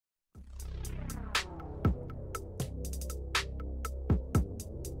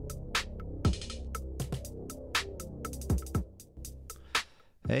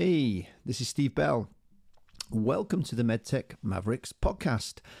Hey, this is Steve Bell. Welcome to the MedTech Mavericks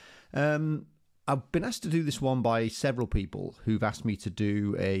podcast. I've been asked to do this one by several people who've asked me to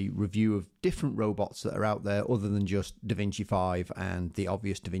do a review of different robots that are out there other than just Da Vinci 5 and the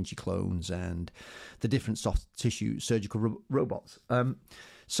obvious Da Vinci clones and the different soft tissue surgical robots.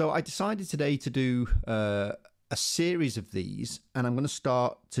 So I decided today to do a series of these, and I'm going to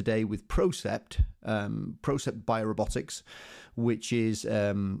start today with Procept Bio-robotics, which is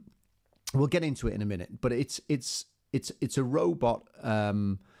we'll get into it in a minute, but it's a robot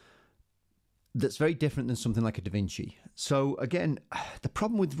that's very different than something like a Da Vinci. So again, the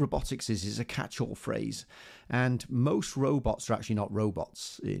problem with robotics is it's a catch-all phrase, and most robots are actually not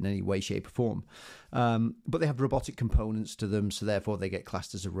robots in any way, shape, or form, but they have robotic components to them, so therefore they get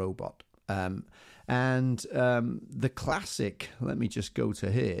classed as a robot. The classic, let me just go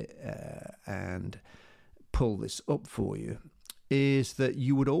to here and pull this up for you, is that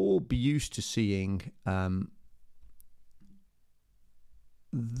you would all be used to seeing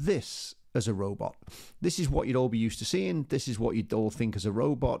this as a robot. This is what you'd all be used to seeing. This is what you'd all think as a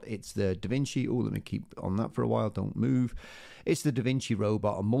robot. It's the Da Vinci. Oh, let me keep on that for a while. Don't move. It's the Da Vinci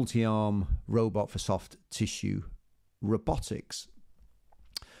robot, a multi-arm robot for soft tissue robotics.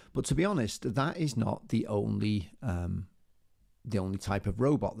 But to be honest, that is not the only type of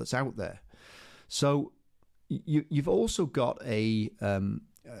robot that's out there. So you've also got a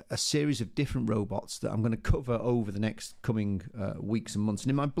series of different robots that I'm going to cover over the next coming weeks and months. And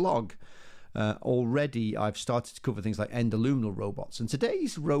in my blog, already I've started to cover things like endoluminal robots. And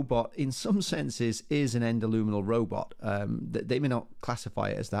today's robot, in some senses, is an endoluminal robot. They may not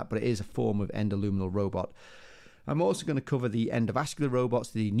classify it as that, but it is a form of endoluminal robot. I'm also going to cover the endovascular robots,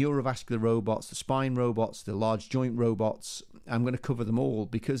 the neurovascular robots, the spine robots, the large joint robots. I'm going to cover them all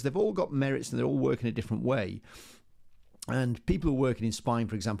because they've all got merits and they all work in a different way. And people who are working in spine,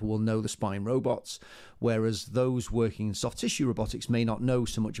 for example, will know the spine robots, whereas those working in soft tissue robotics may not know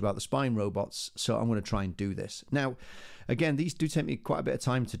so much about the spine robots. So I'm going to try and do this. Now, again, these do take me quite a bit of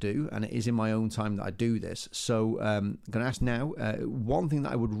time to do, and it is in my own time that I do this. So I'm going to ask now, one thing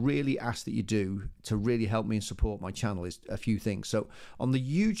that I would really ask that you do to really help me and support my channel is a few things. So on the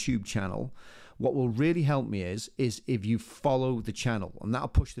YouTube channel, what will really help me is if you follow the channel, and that'll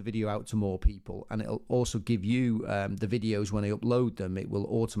push the video out to more people, and it'll also give you the videos when I upload them. It will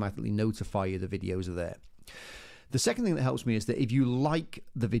automatically notify you the videos are there. The second thing that helps me is that if you like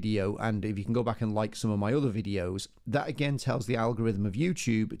the video, and if you can go back and like some of my other videos, that again tells the algorithm of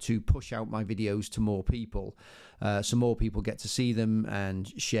YouTube to push out my videos to more people, so more people get to see them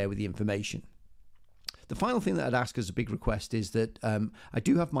and share with the information. The final thing that I'd ask as a big request is that I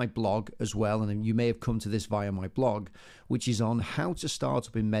do have my blog as well, and you may have come to this via my blog, which is on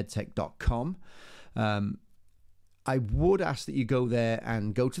howtostartupinmedtech.com. I would ask that you go there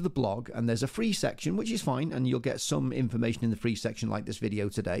and go to the blog, and there's a free section, which is fine, and you'll get some information in the free section like this video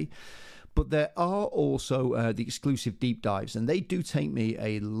today. But there are also the exclusive deep dives, and they do take me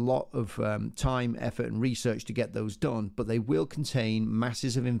a lot of time, effort, and research to get those done, but they will contain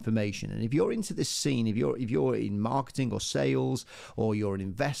masses of information. And if you're into this scene, if you're in marketing or sales, or you're an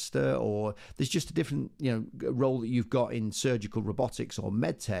investor, or there's just a different role that you've got in surgical robotics or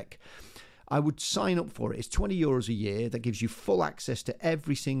medtech, I would sign up for it. It's €20 a year. That gives you full access to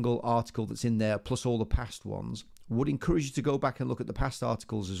every single article that's in there, plus all the past ones. Would encourage you to go back and look at the past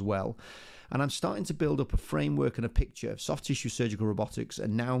articles as well. And I'm starting to build up a framework and a picture of soft tissue surgical robotics,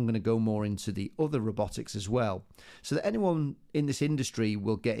 and now I'm going to go more into the other robotics as well, so that anyone in this industry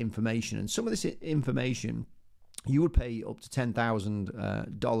will get information. And some of this information, you would pay up to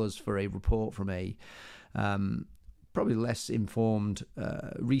 $10,000 for a report from a probably less informed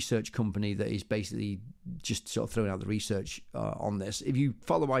research company that is basically just sort of throwing out the research on this. If you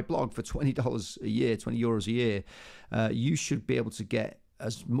follow my blog for $20 a year, €20 a year, you should be able to get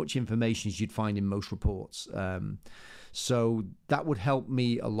as much information as you'd find in most reports. So that would help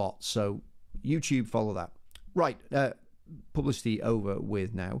me a lot. So YouTube, follow that. Right. Publicity over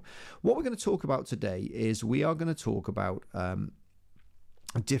with now. What we're going to talk about today is we are going to talk about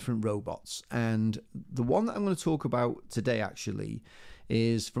different robots, and the one that I'm going to talk about today actually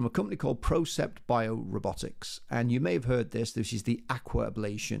is from a company called Procept Bio-robotics, and you may have heard this is the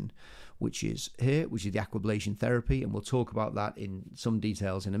aquablation, which is the aquablation therapy, and we'll talk about that in some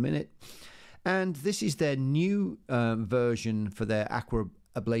details in a minute. And this is their new version for their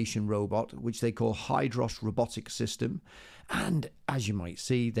aquablation robot, which they call Hydros robotic system. And as you might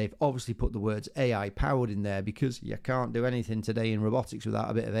see, they've obviously put the words AI powered in there, because you can't do anything today in robotics without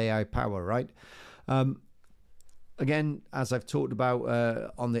a bit of AI power, right? again, as I've talked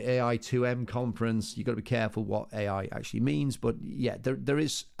about on the AI 2M conference, you've got to be careful what AI actually means. But yeah, there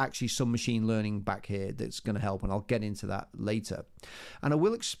is actually some machine learning back here that's going to help, and I'll get into that later. And I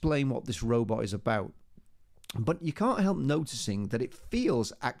will explain what this robot is about. But you can't help noticing that it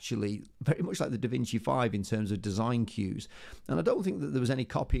feels actually very much like the Da Vinci 5 in terms of design cues. And I don't think that there was any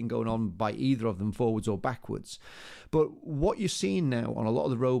copying going on by either of them forwards or backwards. But what you're seeing now on a lot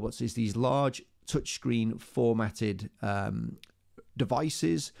of the robots is these large touchscreen formatted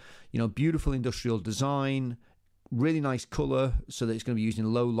devices, beautiful industrial design, really nice color so that it's going to be used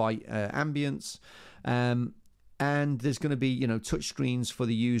in low light ambience. And there's going to be, touch screens for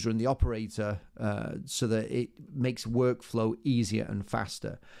the user and the operator so that it makes workflow easier and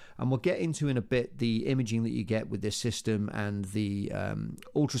faster. And we'll get into in a bit the imaging that you get with this system and the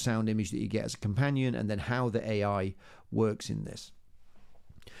ultrasound image that you get as a companion, and then how the AI works in this.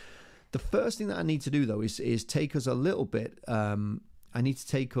 The first thing that I need to do, though, is take us a little bit. I need to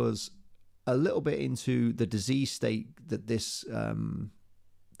take us a little bit into the disease state that this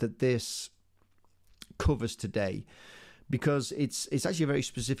covers today, because it's actually a very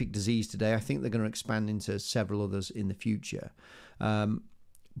specific disease today. I think they're going to expand into several others in the future. But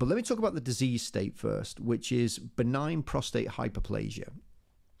let me talk about the disease state first, which is benign prostate hyperplasia.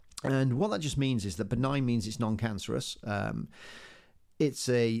 And what that just means is that benign means it's non-cancerous. It's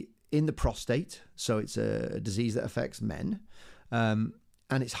in the prostate, so it's a disease that affects men.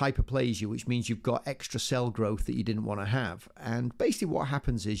 And it's hyperplasia, which means you've got extra cell growth that you didn't want to have. And basically what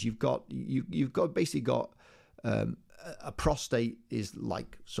happens is you've got a prostate is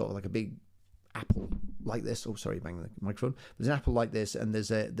like sort of like a big apple like this. Oh, sorry, bang the microphone. There's an apple like this, and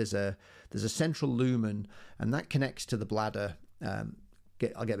there's a central lumen, and that connects to the bladder.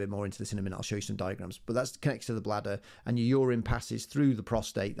 I'll get a bit more into this in a minute. I'll show you some diagrams, but that connects to the bladder, and your urine passes through the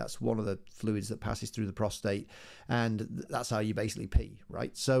prostate. That's one of the fluids that passes through the prostate, and that's how you basically pee,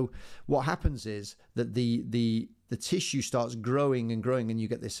 right? So what happens is that the tissue starts growing and growing, and you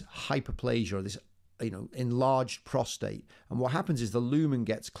get this hyperplasia, or this enlarged prostate. And what happens is the lumen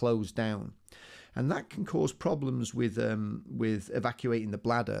gets closed down. And that can cause problems with evacuating the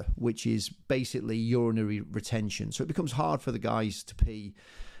bladder, which is basically urinary retention. So it becomes hard for the guys to pee,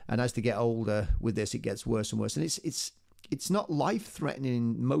 and as they get older with this, it gets worse and worse. And it's not life-threatening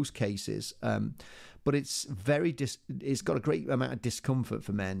in most cases, but it's it's got a great amount of discomfort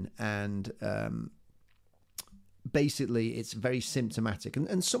for men, and basically it's very symptomatic,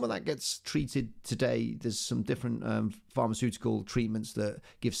 and some of that gets treated today. There's some different pharmaceutical treatments that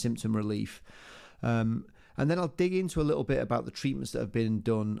give symptom relief. And then I'll dig into a little bit about the treatments that have been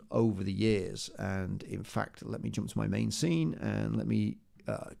done over the years. And in fact, let me jump to my main scene, and let me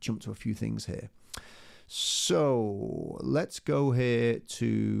jump to a few things here. So let's go here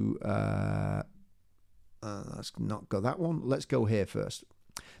to, let's not go that one. Let's go here first.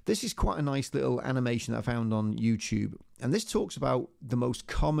 This is quite a nice little animation that I found on YouTube, and this talks about the most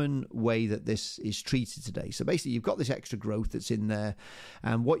common way that this is treated today. So basically, you've got this extra growth that's in there,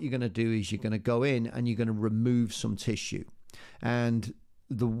 and what you're going to do is you're going to go in and you're going to remove some tissue. And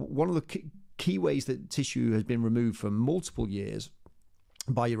one of the key ways that tissue has been removed for multiple years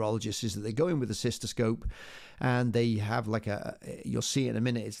by urologists is that they go in with a cystoscope, and they have you'll see in a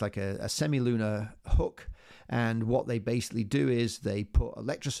minute, it's like a semilunar hook. And what they basically do is they put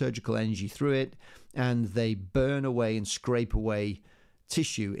electrosurgical energy through it, and they burn away and scrape away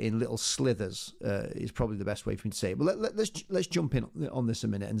tissue in little slithers, is probably the best way for me to say it. But let's jump in on this a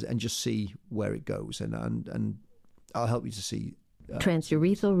minute and just see where it goes. And I'll help you to see.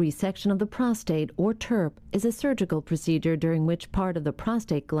 Transurethral resection of the prostate, or TURP, is a surgical procedure during which part of the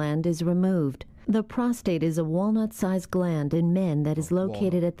prostate gland is removed. The prostate is a walnut-sized gland in men that is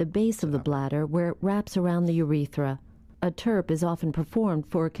located at the base of the bladder, where it wraps around the urethra. A TURP is often performed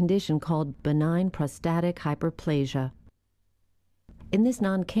for a condition called benign prostatic hyperplasia. In this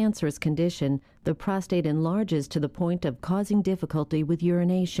non-cancerous condition, the prostate enlarges to the point of causing difficulty with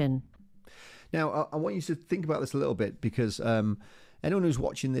urination. Now, I want you to think about this a little bit, because anyone who's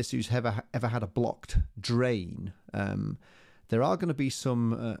watching this who's ever had a blocked drain, there are going to be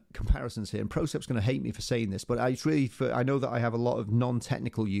some comparisons here, and Procept's going to hate me for saying this, but I know that I have a lot of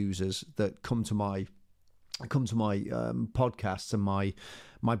non-technical users that come to my podcasts and my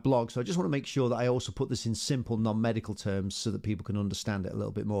blog, so I just want to make sure that I also put this in simple non-medical terms so that people can understand it a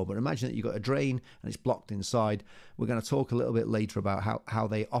little bit more. But imagine that you've got a drain and it's blocked inside. We're going to talk a little bit later about how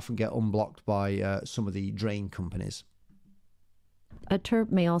they often get unblocked by some of the drain companies. A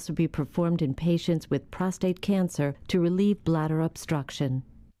TURP may also be performed in patients with prostate cancer to relieve bladder obstruction.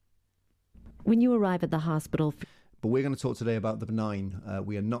 When you arrive at the hospital... But we're going to talk today about the benign.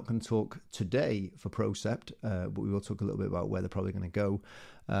 We are not going to talk today for Procept, but we will talk a little bit about where they're probably going to go.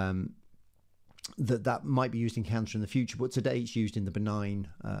 That might be used in cancer in the future, but today it's used in the benign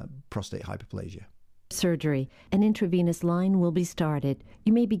prostate hyperplasia. Surgery. An intravenous line will be started.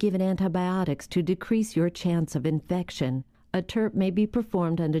 You may be given antibiotics to decrease your chance of infection. A TURP may be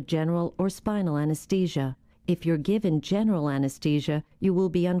performed under general or spinal anesthesia. If you're given general anesthesia, you will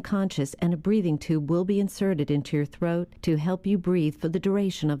be unconscious and a breathing tube will be inserted into your throat to help you breathe for the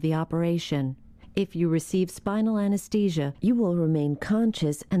duration of the operation. If you receive spinal anesthesia, you will remain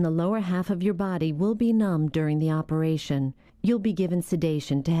conscious and the lower half of your body will be numb during the operation. You'll be given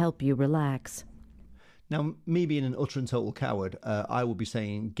sedation to help you relax. Now, me being an utter and total coward, I will be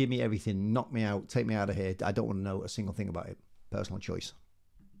saying, give me everything, knock me out, take me out of here. I don't want to know a single thing about it. Personal choice.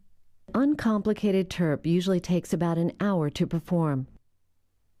 Uncomplicated TURP usually takes about an hour to perform.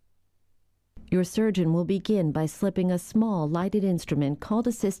 Your surgeon will begin by slipping a small lighted instrument called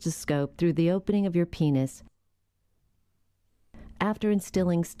a cystoscope through the opening of your penis. After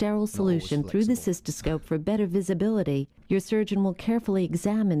instilling sterile solution through the cystoscope for better visibility, your surgeon will carefully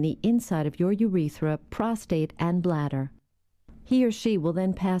examine the inside of your urethra, prostate, and bladder. He or she will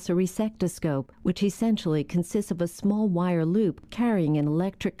then pass a resectoscope, which essentially consists of a small wire loop carrying an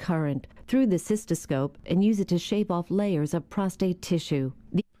electric current, through the cystoscope and use it to shave off layers of prostate tissue.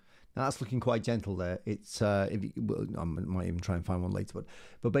 Now that's looking quite gentle there. It's I might even try and find one later,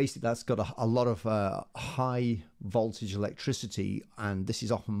 but basically that's got a lot of high voltage electricity, and this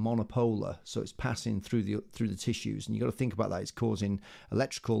is often monopolar, so it's passing through the tissues, and you've got to think about that. It's causing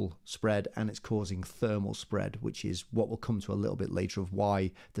electrical spread and it's causing thermal spread, which is what we'll come to a little bit later of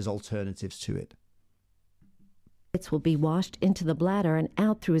why there's alternatives to it. It will be washed into the bladder and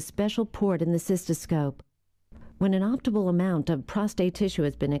out through a special port in the cystoscope. When an optimal amount of prostate tissue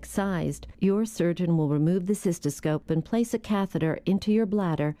has been excised, your surgeon will remove the cystoscope and place a catheter into your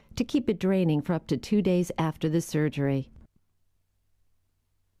bladder to keep it draining for up to 2 days after the surgery.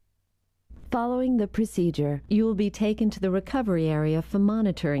 Following the procedure, you will be taken to the recovery area for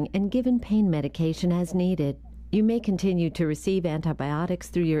monitoring and given pain medication as needed. You may continue to receive antibiotics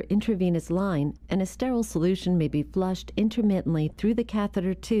through your intravenous line, and a sterile solution may be flushed intermittently through the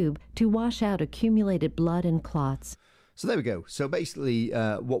catheter tube to wash out accumulated blood and clots. So there we go. So basically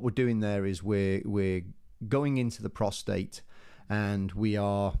what we're doing there is we're going into the prostate, and we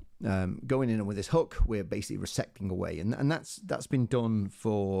are going in with this hook. We're basically resecting away, and that's been done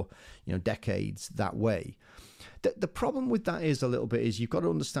for decades that way. The problem with that is you've got to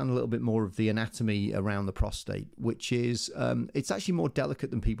understand a little bit more of the anatomy around the prostate, which is it's actually more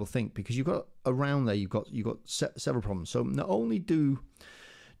delicate than people think, because you've got several problems. So not only do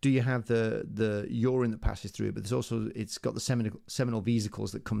you have the urine that passes through it, but it's got the seminal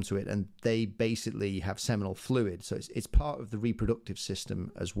vesicles that come to it, and they basically have seminal fluid. So it's part of the reproductive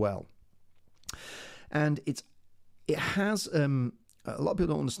system as well, and it has. A lot of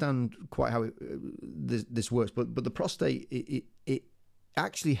people don't understand quite how this works, but the prostate, it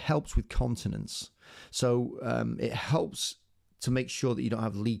actually helps with continence. So it helps to make sure that you don't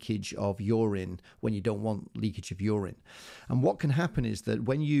have leakage of urine when you don't want leakage of urine. And what can happen is that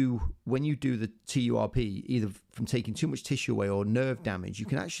when you do the TURP, either from taking too much tissue away or nerve damage, you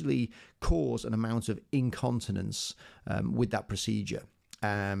can actually cause an amount of incontinence with that procedure.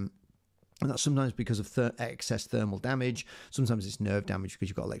 And that's sometimes because of excess thermal damage. Sometimes it's nerve damage because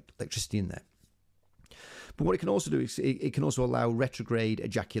you've got electricity in there. But what it can also do is it can also allow retrograde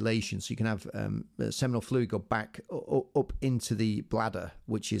ejaculation. So you can have seminal fluid go back up into the bladder,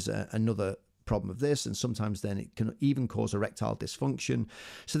 which is another problem of this. And sometimes then it can even cause erectile dysfunction.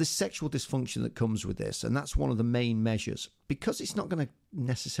 So there's sexual dysfunction that comes with this. And that's one of the main measures. Because it's not going to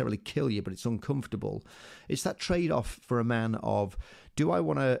necessarily kill you, but it's uncomfortable. It's that trade-off for a man of, do I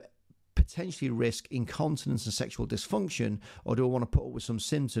want to potentially risk incontinence and sexual dysfunction, or do I want to put up with some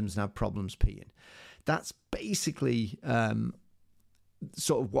symptoms and have problems peeing? That's basically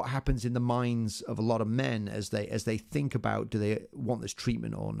sort of what happens in the minds of a lot of men as they think about, do they want this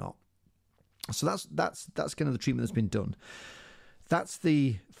treatment or not? So that's kind of the treatment that's been done. That's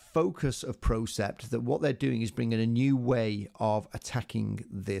the focus of Procept, that what they're doing is bringing a new way of attacking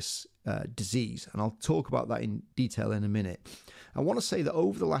this disease. And I'll talk about that in detail in a minute. I want to say that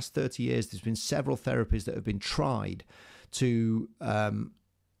over the last 30 years, there's been several therapies that have been tried to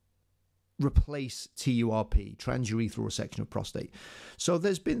replace TURP, transurethral resection of prostate. So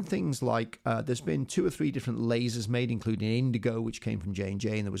there's been things like, there's been 2 or 3 different lasers made, including Indigo, which came from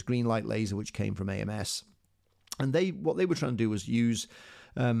J&J, and there was green light laser, which came from AMS. And what they were trying to do was use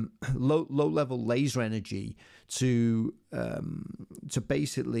low-level laser energy to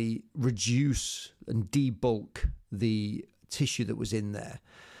basically reduce and debulk the tissue that was in there.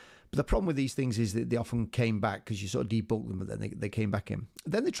 But the problem with these things is that they often came back because you sort of debulked them, but then they came back in.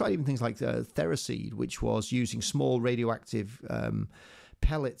 Then they tried even things like Theraseed, which was using small radioactive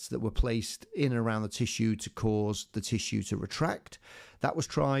pellets that were placed in and around the tissue to cause the tissue to retract. That was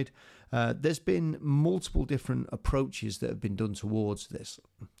tried. There's been multiple different approaches that have been done towards this.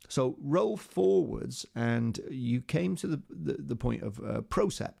 So roll forwards, and you came to the point of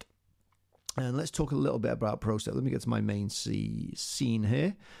Procept. And let's talk a little bit about Procept. Let me get to my main scene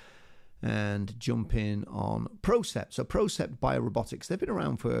here and jump in on Procept. So Procept Bio-robotics, they've been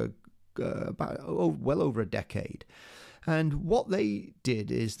around for well over a decade. And what they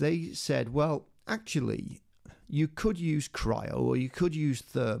did is they said, well, actually, you could use cryo or you could use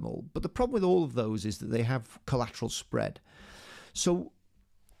thermal, but the problem with all of those is that they have collateral spread. So,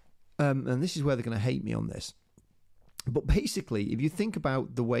 and this is where they're going to hate me on this, but basically, if you think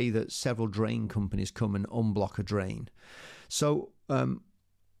about the way that several drain companies come and unblock a drain, so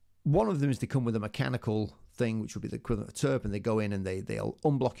one of them is they come with a mechanical thing, which would be the equivalent of a TERP, and they go in and they'll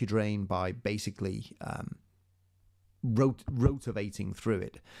unblock your drain by basically rotating through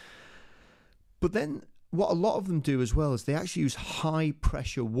it. But then what a lot of them do as well is they actually use high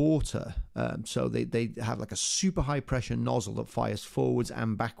pressure water. So they have like a super high pressure nozzle that fires forwards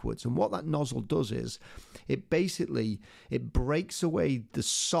and backwards. And what that nozzle does is it breaks away the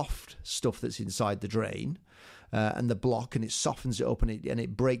soft stuff that's inside the drain and the block, and it softens it up and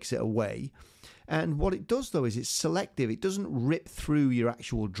it breaks it away. And what it does though is it's selective. It doesn't rip through your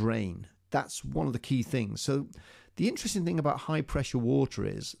actual drain. That's one of the key things. So the interesting thing about high pressure water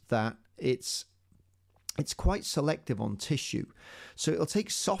is that it's quite selective on tissue. So it'll take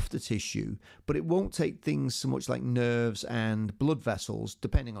softer tissue, but it won't take things so much like nerves and blood vessels,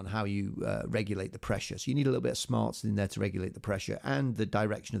 depending on how you regulate the pressure. So you need a little bit of smarts in there to regulate the pressure and the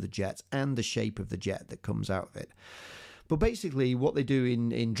direction of the jet and the shape of the jet that comes out of it. But basically what they do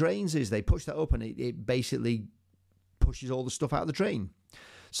in drains is they push that up and it basically pushes all the stuff out of the drain.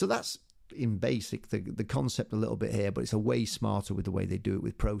 So that's in basic the concept a little bit here, but it's a way smarter with the way they do it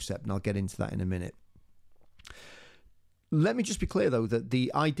with Procept, and I'll get into that in a minute. Let me just be clear, though, that the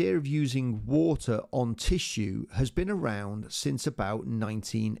idea of using water on tissue has been around since about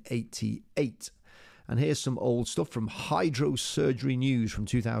 1988. And here's some old stuff from Hydros Surgery News from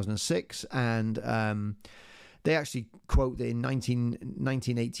 2006. And they actually quote that in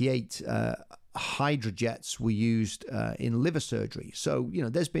 1988, hydrojets were used in liver surgery. So,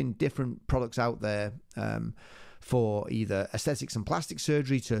 there's been different products out there for either aesthetics and plastic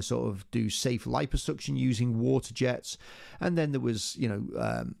surgery to sort of do safe liposuction using water jets. And then there was,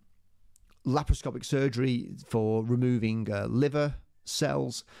 laparoscopic surgery for removing liver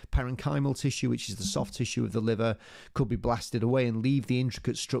cells. Parenchymal tissue, which is the soft tissue of the liver, could be blasted away and leave the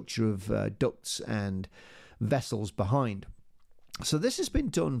intricate structure of ducts and vessels behind. So this has been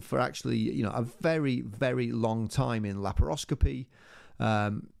done for actually, a very, very long time in laparoscopy.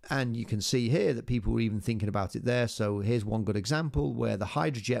 And you can see here that people were even thinking about it there. So here's one good example where the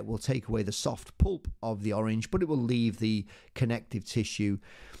hydrojet will take away the soft pulp of the orange, but it will leave the connective tissue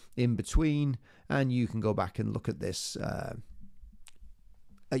in between. And you can go back and look at this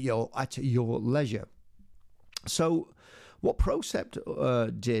at your leisure. So what Procept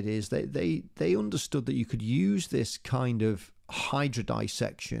did is they understood that you could use this kind of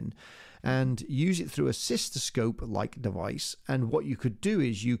hydrodissection and use it through a cystoscope-like device. And what you could do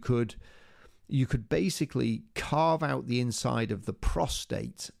is you could basically carve out the inside of the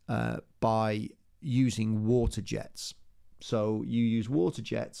prostate by using water jets. So you use water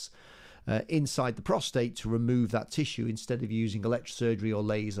jets inside the prostate to remove that tissue instead of using electrosurgery or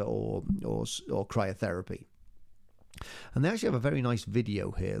laser or cryotherapy. And they actually have a very nice video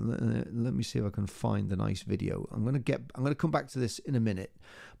here. Let me see if I can find the nice video. I'm going to come back to this in a minute,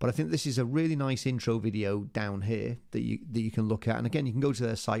 but I think this is a really nice intro video down here that you can look at. And again, you can go to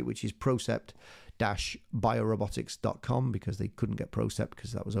their site, which is procept-biorobotics.com, because they couldn't get Procept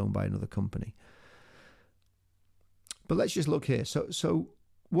because that was owned by another company. But let's just look here. So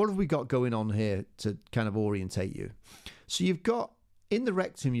what have we got going on here to kind of orientate you? So you've got, in the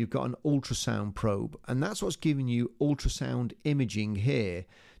rectum, you've got an ultrasound probe, and that's what's giving you ultrasound imaging here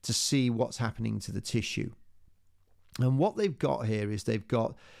to see what's happening to the tissue. And what they've got here is they've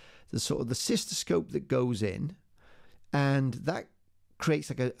got the sort of the cystoscope that goes in, and that creates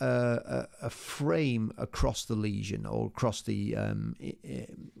like a frame across the lesion or across the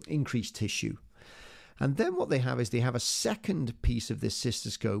increased tissue. And then what they have is they have a second piece of this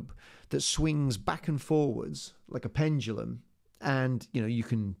cystoscope that swings back and forwards like a pendulum. And, you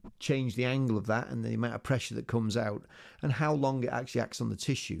can change the angle of that and the amount of pressure that comes out and how long it actually acts on the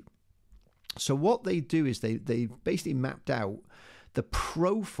tissue. So what they do is they basically mapped out the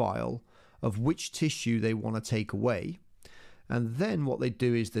profile of which tissue they want to take away. And then what they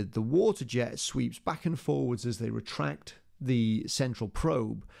do is that the water jet sweeps back and forwards as they retract the central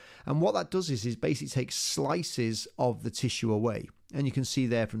probe. And what that does is basically takes slices of the tissue away. And you can see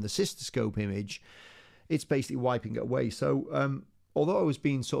there from the cystoscope image, it's basically wiping it away. So although I was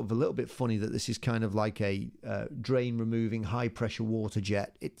being sort of a little bit funny that this is kind of like a drain removing high pressure water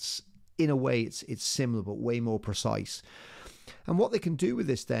jet, it's in a way it's similar but way more precise. And what they can do with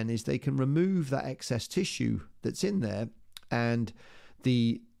this then is they can remove that excess tissue that's in there, and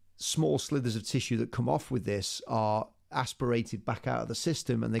the small slithers of tissue that come off with this are aspirated back out of the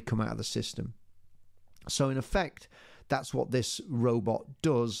system, and they come out of the system. So in effect, that's what this robot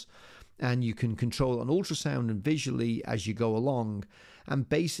does, and you can control it on ultrasound and visually as you go along. And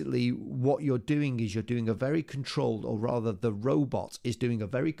basically what you're doing is you're doing a very controlled, or rather the robot is doing a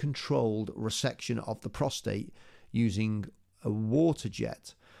very controlled resection of the prostate using a water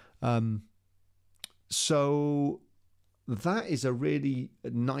jet. So that is a really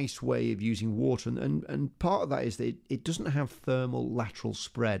nice way of using water, and part of that is that it doesn't have thermal lateral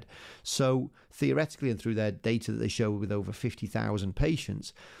spread. So theoretically, and through their data that they show with over 50,000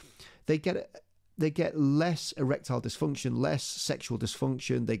 patients, they get less erectile dysfunction, less sexual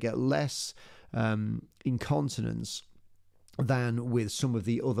dysfunction, they get less incontinence than with some of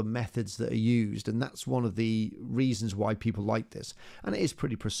the other methods that are used. And that's one of the reasons why people like this. And it is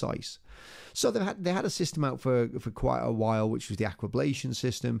pretty precise. So they had a system out for quite a while, which was the aquablation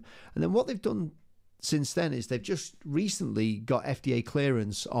system. And then what they've done since then is they've just recently got FDA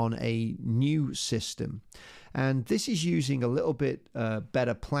clearance on a new system. And this is using a little bit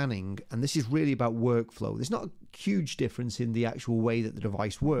better planning. And this is really about workflow. There's not a huge difference in the actual way that the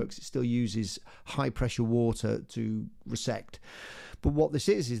device works. It still uses high pressure water to resect. But what this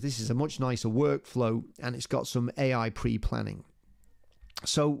is a much nicer workflow, and it's got some AI pre-planning.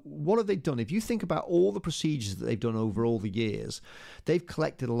 So what have they done? If you think about all the procedures that they've done over all the years, they've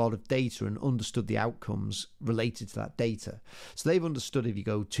collected a lot of data and understood the outcomes related to that data. So they've understood if you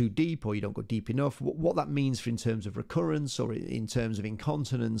go too deep or you don't go deep enough, what that means in terms of recurrence or in terms of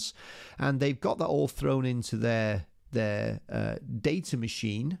incontinence. And they've got that all thrown into their data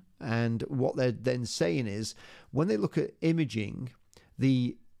machine. And what they're then saying is, when they look at imaging,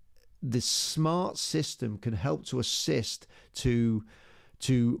 the smart system can help to assist to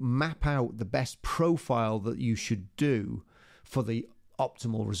map out the best profile that you should do for the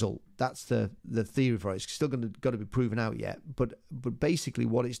optimal result. That's the theory for it. It's still got to be proven out yet, but basically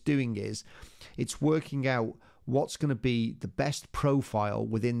what it's doing is it's working out what's going to be the best profile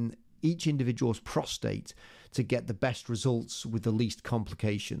within each individual's prostate to get the best results with the least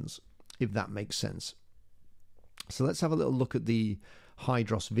complications, if that makes sense. So let's have a little look at the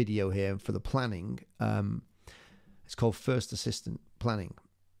Hydros video here for the planning. It's called First Assistant Planning.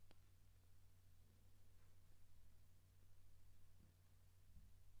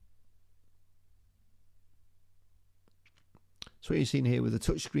 So what you're seeing here with the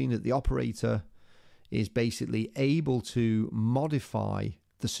touchscreen, that the operator is basically able to modify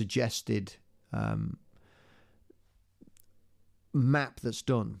the suggested map that's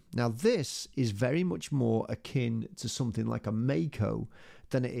done. Now this is very much more akin to something like a Mako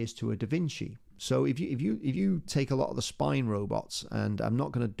than it is to a Da Vinci. So if you take a lot of the spine robots, and I'm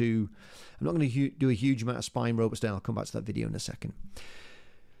not going to do a huge amount of spine robots today. I'll come back to that video in a second.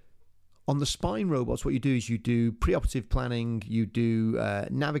 On the spine robots, what you do is you do preoperative planning, you do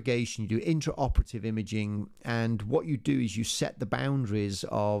navigation, you do intraoperative imaging, and what you do is you set the boundaries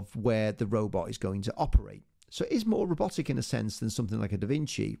of where the robot is going to operate. So it is more robotic in a sense than something like a Da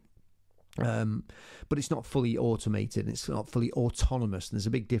Vinci. But it's not fully automated, and it's not fully autonomous. And there's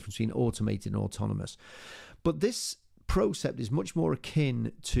a big difference between automated and autonomous. But this Procept is much more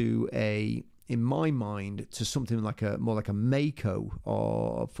akin to in my mind, to something like more like a Mako,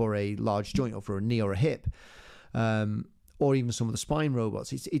 or for a large joint, or for a knee or a hip, or even some of the spine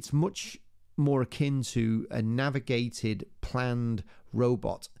robots. It's much more akin to a navigated, planned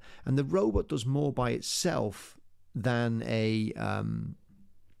robot, and the robot does more by itself than a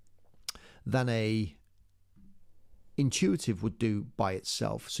intuitive would do by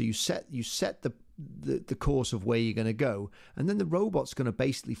itself. So you set the course of where you're going to go, and then the robot's going to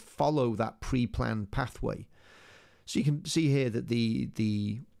basically follow that pre-planned pathway. So you can see here that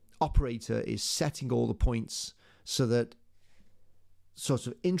the operator is setting all the points so that sort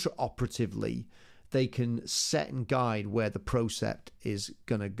of intraoperatively they can set and guide where the Procept is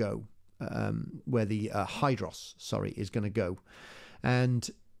going to go, where the Hydros, is going to go. And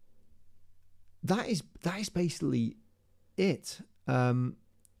that is basically it.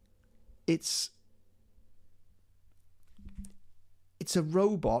 it's a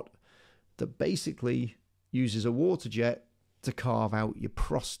robot that basically uses a water jet to carve out your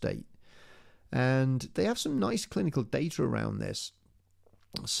prostate. And they have some nice clinical data around this.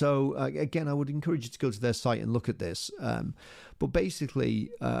 So again, I would encourage you to go to their site and look at this. But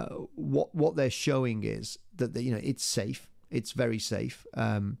basically, what they're showing is that it's safe. It's very safe.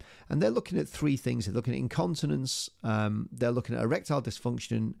 And they're looking at three things. They're looking at incontinence, they're looking at erectile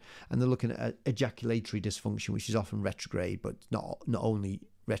dysfunction, and they're looking at ejaculatory dysfunction, which is often retrograde, but not only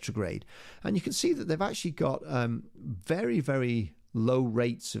retrograde. And you can see that they've actually got very, very low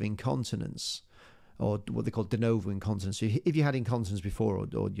rates of incontinence, or what they call de novo incontinence. So if you had incontinence before,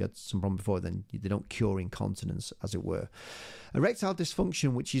 or you had some problem before, then they don't cure incontinence, as it were. Erectile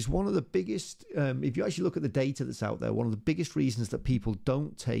dysfunction, which is one of the biggest, if you actually look at the data that's out there, one of the biggest reasons that people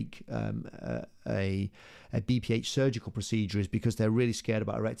don't take a BPH surgical procedure is because they're really scared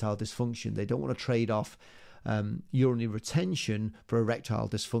about erectile dysfunction. They don't want to trade off urinary retention for erectile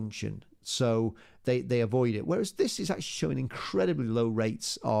dysfunction. So they avoid it. Whereas this is actually showing incredibly low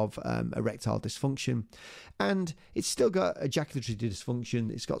rates of erectile dysfunction. And it's still got ejaculatory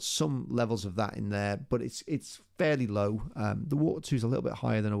dysfunction. It's got some levels of that in there, but it's fairly low. The water 2 is a little bit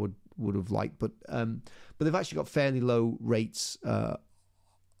higher than I would have liked, but they've actually got fairly low rates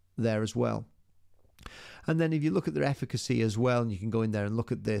there as well. And then if you look at their efficacy as well, and you can go in there and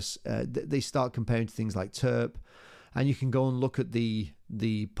look at this, they start comparing to things like TERP, and you can go and look at the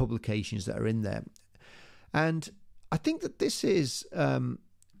publications that are in there. And I think that this is a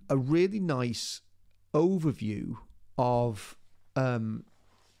really nice overview of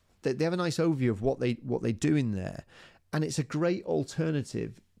they have a nice overview of what they do in there, and it's a great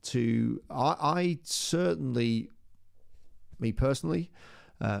alternative to I certainly, me personally.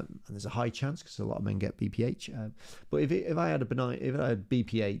 And there's a high chance because a lot of men get BPH. But if I had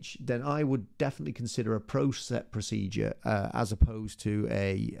BPH, then I would definitely consider a Procept procedure as opposed to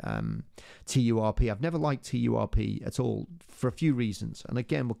a TURP. I've never liked TURP at all for a few reasons. And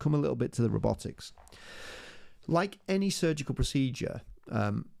again, we'll come a little bit to the robotics. Like any surgical procedure,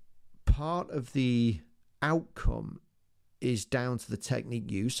 part of the outcome is down to the technique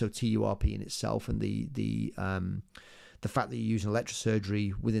used, so TURP in itself, and the fact that you're using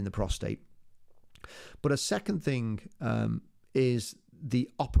electrosurgery within the prostate. But a second thing is the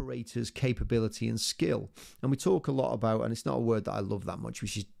operator's capability and skill. And we talk a lot about, and it's not a word that I love that much,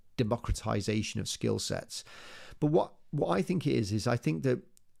 which is democratization of skill sets. But what I think it is I think that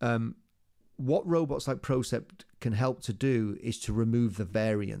what robots like Procept can help to do is to remove the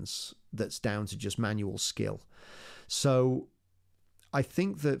variance that's down to just manual skill. So I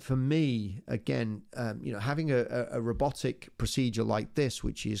think that for me, again, having a robotic procedure like this,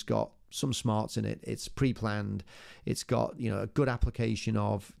 which has got some smarts in it, it's pre-planned, it's got a good application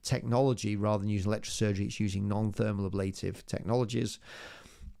of technology rather than using electrosurgery. It's using non-thermal ablative technologies,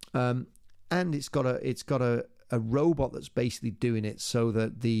 and it's got a robot that's basically doing it so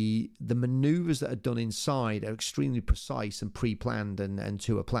that the maneuvers that are done inside are extremely precise and pre-planned and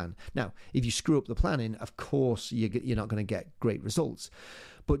to a plan. Now, if you screw up the planning, of course, you're not going to get great results.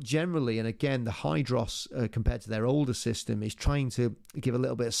 But generally, and again, the Hydros, compared to their older system, is trying to give a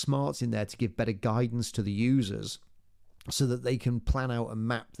little bit of smarts in there to give better guidance to the users, so that they can plan out and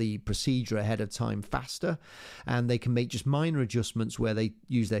map the procedure ahead of time faster, and they can make just minor adjustments where they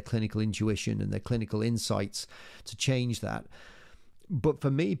use their clinical intuition and their clinical insights to change that. But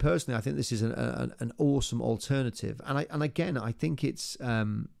for me personally, I think this is an awesome alternative, and again, I think it's a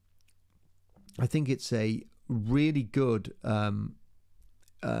really good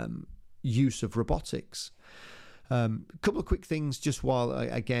use of robotics. A couple of quick things just while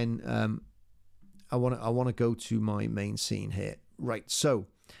I want to go to my main scene here. Right, so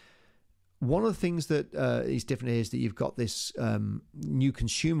one of the things that is different here is that you've got this new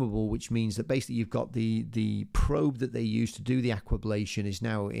consumable, which means that basically you've got the probe that they use to do the aquablation is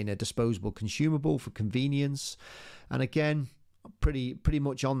now in a disposable consumable for convenience. And again, pretty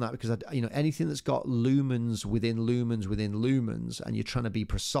much on that, because anything that's got lumens within lumens within lumens, and you're trying to be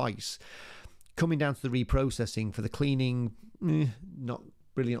precise, coming down to the reprocessing for the cleaning, not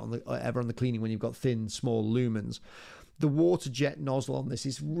brilliant ever on the cleaning when you've got thin, small lumens. The water jet nozzle on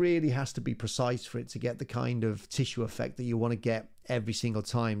this really has to be precise for it to get the kind of tissue effect that you want to get every single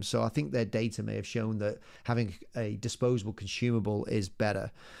time. So I think their data may have shown that having a disposable consumable is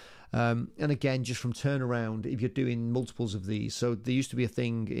better. And again, just from turnaround, if you're doing multiples of these, so there used to be a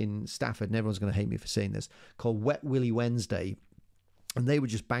thing in Stafford, and everyone's going to hate me for saying this, called Wet Willy Wednesday. And they would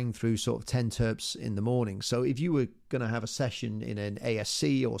just bang through sort of 10 terps in the morning. So if you were going to have a session in an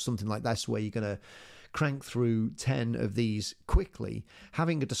ASC or something like that, where you're going to crank through 10 of these quickly,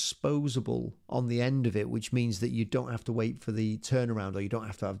 having a disposable on the end of it, which means that you don't have to wait for the turnaround, or you don't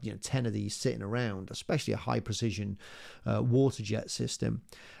have to have 10 of these sitting around, especially a high precision water jet system,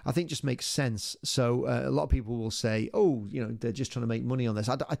 I think just makes sense. So a lot of people will say, oh, they're just trying to make money on this.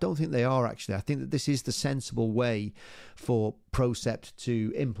 I don't think they are, actually. I think that this is the sensible way for Procept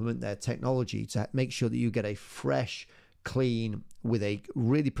to implement their technology to make sure that you get a fresh, clean, with a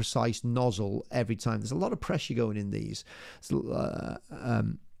really precise nozzle every time. There's a lot of pressure going in these.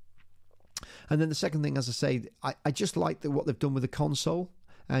 And then the second thing, as I say, I just like what they've done with the console.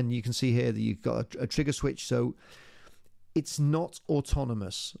 And you can see here that you've got a trigger switch. So it's not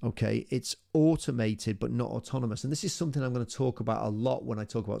autonomous, okay? It's automated, but not autonomous. And this is something I'm going to talk about a lot when I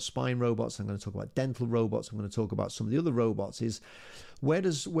talk about spine robots. I'm going to talk about dental robots. I'm going to talk about some of the other robots. Is where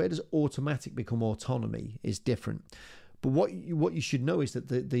does automatic become autonomy is different. But what you should know is that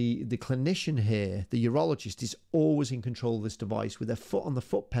the clinician here, the urologist, is always in control of this device with their foot on the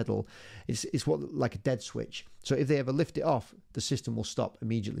foot pedal. It's what like a dead switch. So if they ever lift it off, the system will stop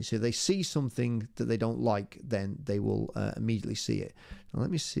immediately. So if they see something that they don't like, then they will immediately see it. Now let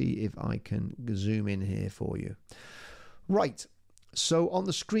me see if I can zoom in here for you. Right. So on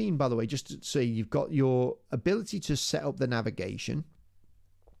the screen, by the way, just to say, you've got your ability to set up the navigation.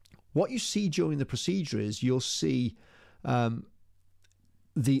 What you see during the procedure is you'll see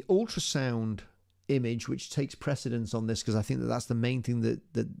the ultrasound image, which takes precedence on this, because I think that's the main thing that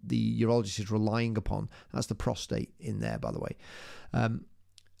the urologist is relying upon. That's the prostate in there, by the way.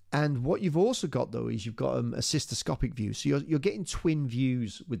 And what you've also got, though, is you've got a cystoscopic view. So you're getting twin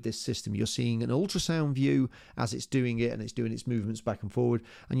views with this system. You're seeing an ultrasound view as it's doing it, and it's doing its movements back and forward.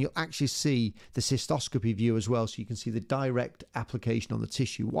 And you'll actually see the cystoscopy view as well. So you can see the direct application on the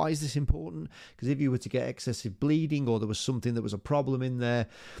tissue. Why is this important? Because if you were to get excessive bleeding, or there was something that was a problem in there,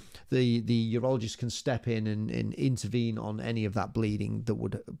 the urologist can step in and intervene on any of that bleeding that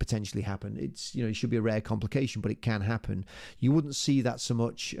would potentially happen. It should be a rare complication, but it can happen. You wouldn't see that so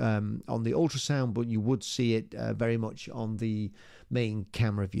much on the ultrasound, but you would see it very much on the main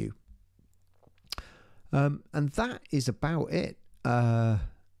camera view. And that is about it.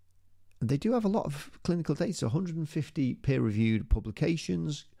 They do have a lot of clinical data, so 150 peer-reviewed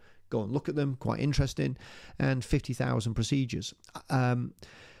publications. Go and look at them, quite interesting, and 50,000 procedures.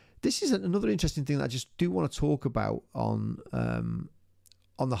 This is another interesting thing that I just do want to talk about on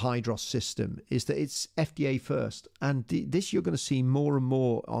the Hydros system, is that it's FDA first. And this you're going to see more and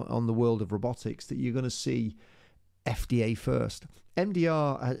more on the world of robotics, that you're going to see FDA first.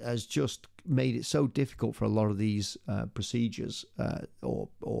 MDR has just made it so difficult for a lot of these procedures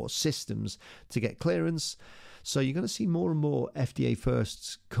or systems to get clearance. So you're going to see more and more FDA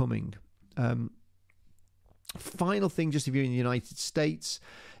firsts coming. Final thing, just if you're in the United States,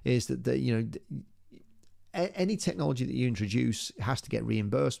 is that any technology that you introduce has to get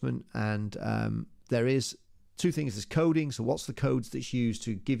reimbursement, and there is two things. There's coding, so what's the codes that's used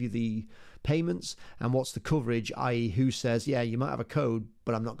to give you the payments, and what's the coverage, i.e. who says, yeah, you might have a code,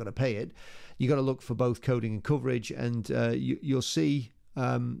 but I'm not going to pay it. You got to look for both coding and coverage, and you'll see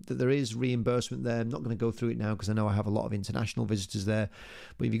that there is reimbursement there. I'm not going to go through it now because I know I have a lot of international visitors there,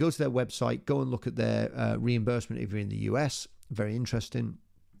 but if you go to their website, go and look at their reimbursement if you're in the US. Very interesting.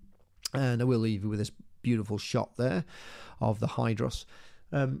 And I will leave you with this beautiful shot there of the Hydros.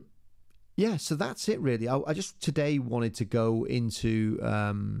 So that's it really. I just today wanted to go into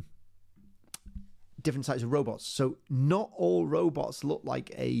different types of robots. So not all robots look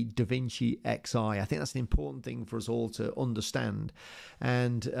like a Da Vinci Xi. I think that's an important thing for us all to understand.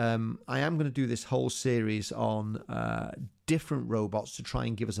 And I am going to do this whole series on different robots to try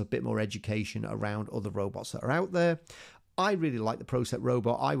and give us a bit more education around other robots that are out there. I really like the Procept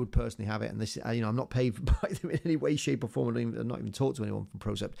robot. I would personally have it, and this, I'm not paid by them in any way, shape, or form. I'm not even talked to anyone from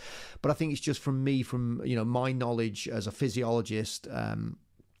Procept, but I think it's just from me, from my knowledge as a physiologist,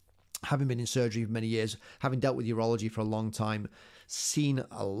 having been in surgery for many years, having dealt with urology for a long time, seen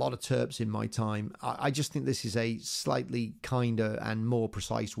a lot of TURPs in my time. I just think this is a slightly kinder and more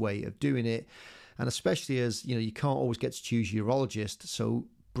precise way of doing it, and especially as you can't always get to choose your urologist, so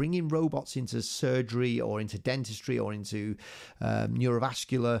bringing robots into surgery or into dentistry or into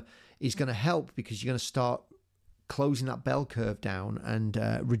neurovascular is going to help, because you're going to start closing that bell curve down and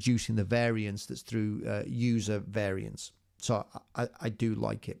reducing the variance that's through user variance. So I do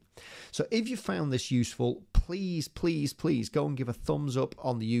like it. So if you found this useful, please go and give a thumbs up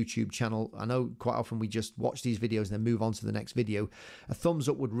on the YouTube channel. I know quite often we just watch these videos and then move on to the next video. A thumbs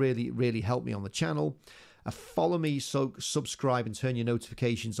up would really help me on the channel. Follow me, so subscribe and turn your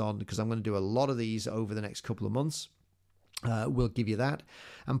notifications on, because I'm going to do a lot of these over the next couple of months. we'll give you that.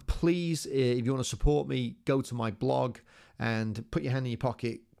 And please, if you want to support me, go to my blog and put your hand in your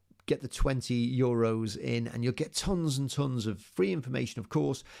pocket, get the €20 in, and you'll get tons and tons of free information, of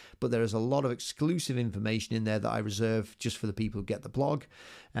course, but there is a lot of exclusive information in there that I reserve just for the people who get the blog.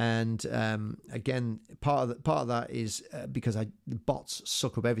 And again, part of that is because the bots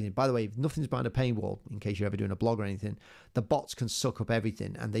suck up everything. By the way, if nothing's behind a paywall, in case you're ever doing a blog or anything, the bots can suck up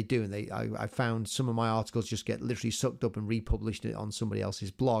everything, and they do. And I found some of my articles just get literally sucked up and republished it on somebody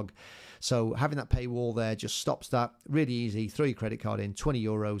else's blog. So having that paywall there just stops that. Really easy. Throw your credit card in,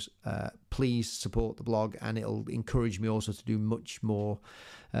 €20. Please support the blog, and it'll encourage me also to do much more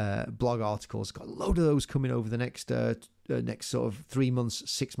blog articles. Got a load of those coming over the next sort of 3 months,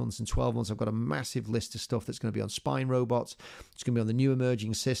 6 months, and 12 months. I've got a massive list of stuff that's going to be on spine robots. It's going to be on the new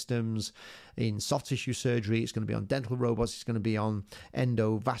emerging systems in soft tissue surgery. It's going to be on dental robots. It's going to be on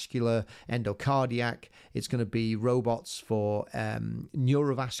endovascular, endocardiac. It's going to be robots for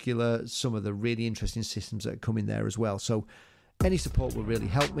neurovascular, some of the really interesting systems that are coming there as well. So any support will really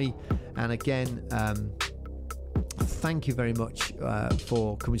help me. And again, thank you very much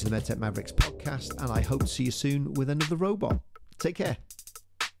for coming to the MedTech Mavericks podcast, and I hope to see you soon with another robot. Take care.